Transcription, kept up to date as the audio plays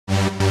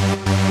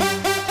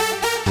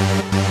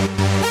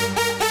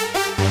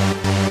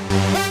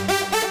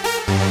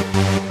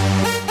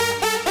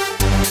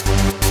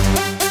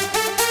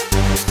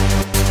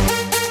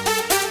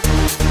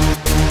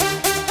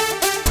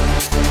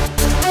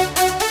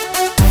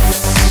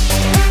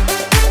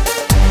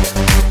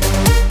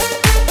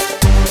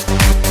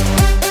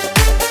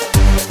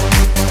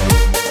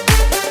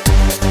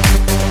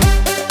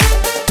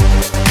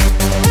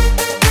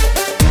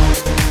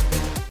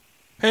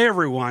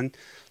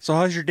So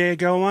how's your day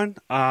going?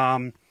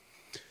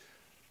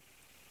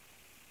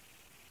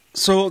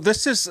 So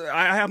this is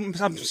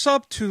I'm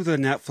sub to the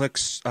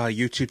Netflix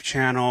YouTube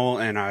channel,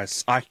 and I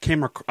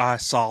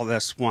saw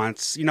this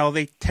once. You know,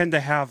 they tend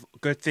to have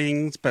good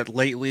things, but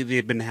lately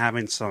they've been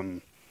having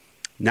some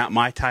not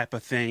my type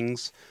of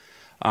things.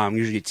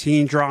 Usually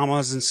teen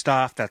dramas and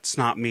stuff. That's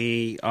not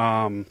me.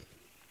 Uh,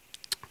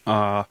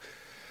 I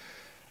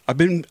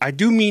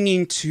do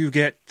meaning to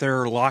get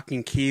their Lock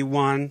and Key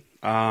one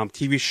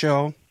TV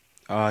show.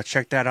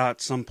 Check that out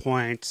at some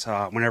point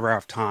whenever I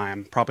have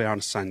time, probably on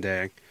a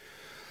Sunday.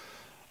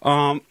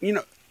 You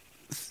know,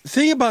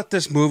 thing about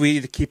this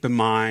movie to keep in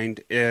mind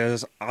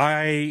is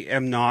I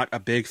am not a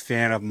big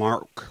fan of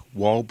Mark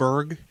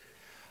Wahlberg.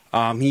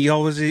 He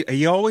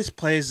always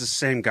plays the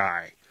same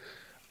guy.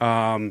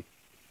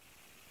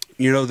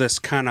 You know, this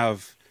kind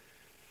of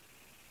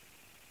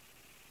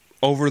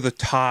over the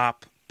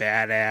top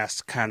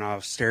badass kind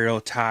of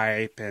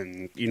stereotype,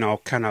 and you know,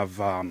 kind of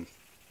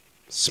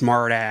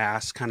smart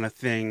ass kind of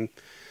thing.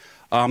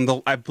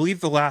 I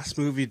believe the last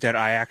movie that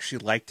I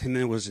actually liked him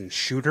in was in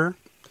Shooter.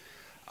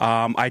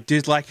 I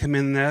did like him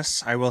in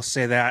this. I will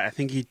say that. I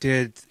think he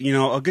did, you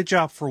know, a good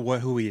job for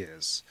who he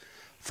is,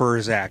 for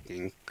his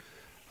acting.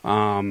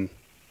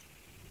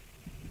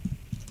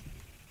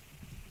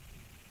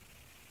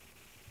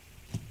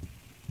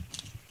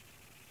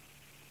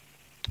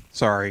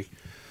 Sorry.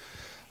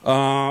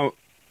 Where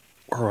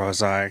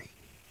was I?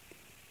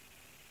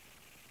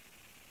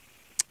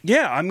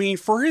 Yeah, I mean,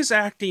 for his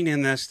acting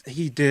in this,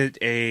 he did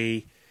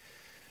a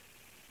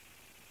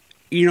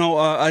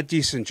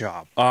decent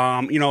job.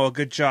 You know, a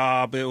good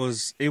job. It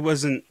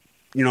wasn't,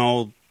 you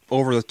know,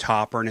 over the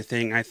top or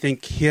anything. I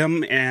think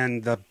him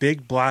and the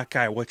big black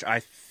guy, which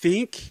I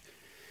think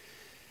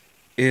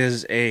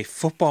is a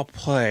football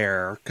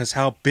player, because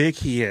how big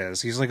he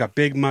is. He's like a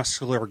big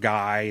muscular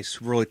guy.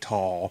 He's really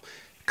tall.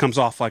 Comes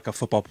off like a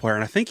football player,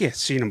 and I think you've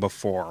seen him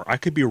before. I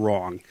could be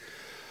wrong.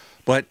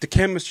 But the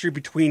chemistry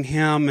between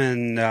him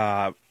and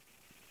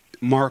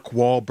Mark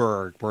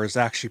Wahlberg was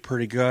actually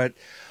pretty good.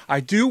 I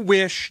do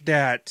wish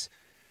that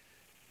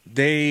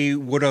they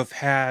would have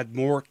had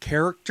more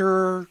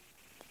character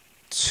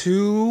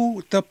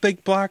to the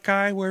big black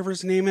guy, whatever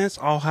his name is.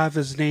 I'll have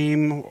his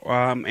name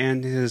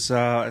and his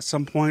at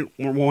some point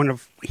one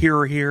of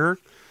here.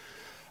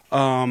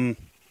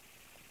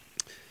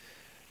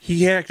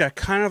 He had a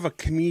kind of a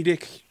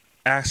comedic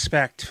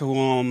aspect to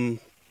him,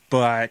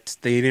 but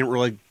they didn't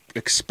really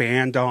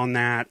expand on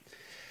that.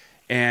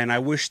 And I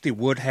wish they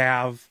would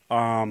have.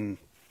 I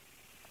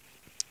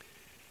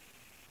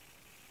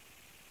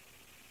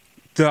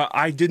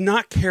did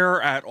not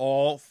care at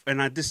all,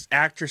 and this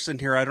actress in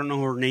here, I don't know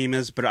who her name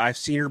is, but I've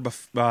seen her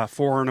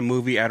before in a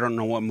movie. I don't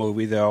know what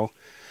movie though,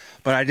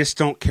 but I just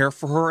don't care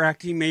for her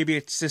acting. Maybe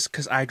it's just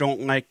because I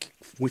don't like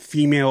with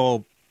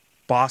female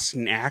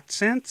Boston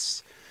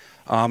accents.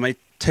 It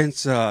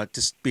tends to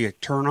just be a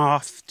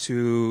turnoff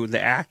to the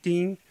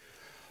acting.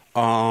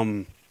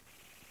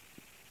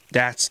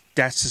 That's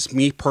just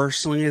me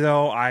personally,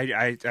 though.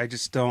 I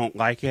just don't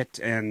like it,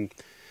 and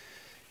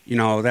you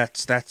know,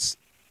 that's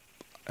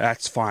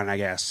fine, I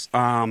guess.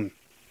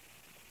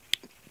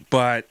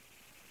 But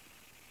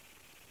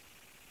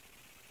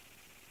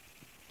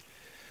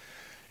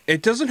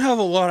it doesn't have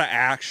a lot of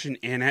action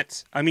in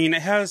it. I mean,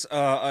 it has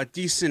a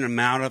decent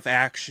amount of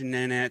action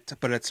in it,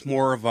 but it's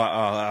more of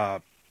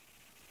a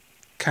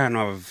kind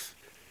of,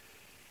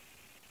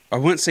 I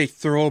wouldn't say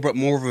thriller, but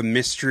more of a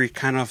mystery,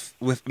 kind of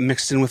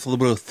mixed in with a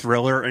little bit of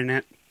thriller in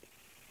it.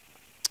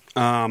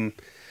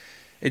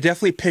 It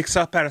definitely picks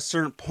up at a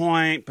certain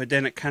point, but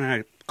then it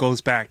kind of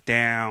goes back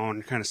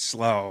down, kind of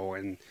slow,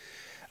 and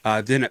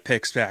then it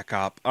picks back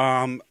up.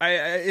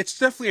 It's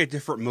definitely a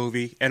different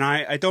movie, and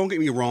I don't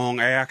get me wrong,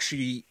 I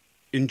actually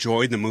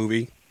enjoyed the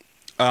movie.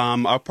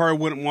 I probably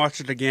wouldn't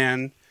watch it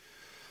again.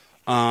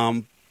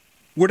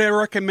 Would I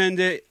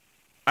recommend it?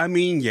 I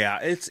mean, yeah,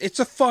 it's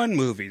a fun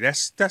movie.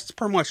 That's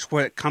pretty much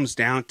what it comes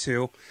down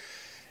to.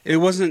 It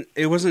wasn't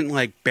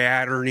like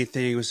bad or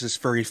anything. It was just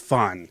very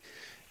fun,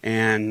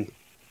 and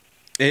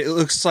it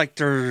looks like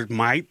there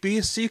might be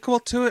a sequel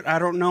to it. I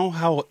don't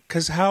know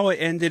because how it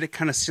ended, it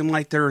kind of seemed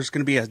like there was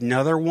going to be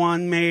another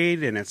one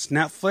made, and it's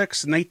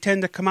Netflix, and they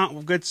tend to come out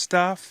with good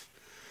stuff.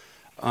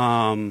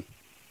 I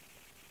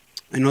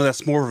know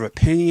that's more of an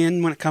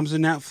opinion when it comes to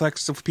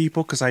Netflix of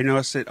people, because I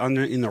noticed it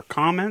in their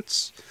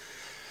comments.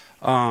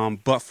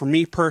 But for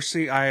me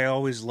personally, I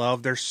always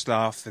love their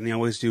stuff, and they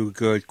always do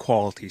good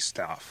quality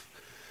stuff.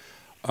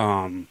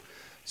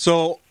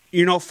 So,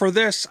 you know, for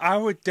this, I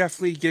would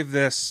definitely give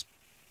this,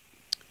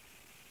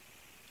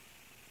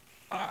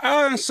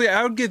 honestly,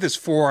 I would give this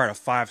 4 out of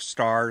 5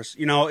 stars.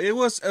 You know, it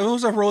was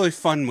a really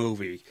fun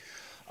movie.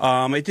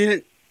 It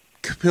didn't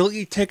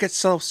completely take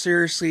itself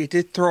seriously. It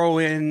did throw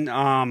in,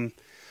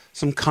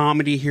 some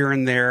comedy here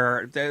and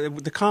there.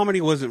 The comedy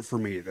wasn't for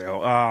me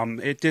though.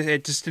 It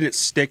just didn't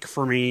stick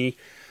for me.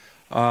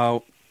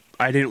 I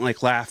didn't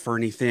like laugh or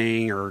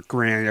anything or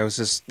grin. It was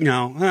just, you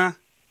know,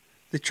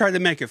 they tried to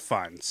make it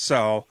fun.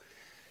 So,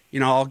 you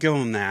know, I'll give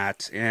them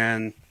that.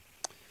 And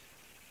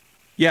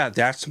yeah,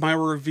 that's my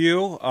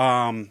review.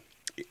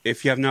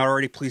 If you have not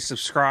already, please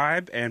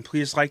subscribe and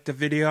please like the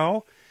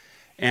video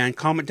and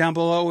comment down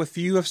below if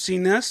you have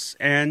seen this,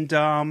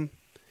 and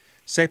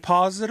stay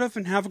positive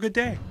and have a good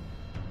day.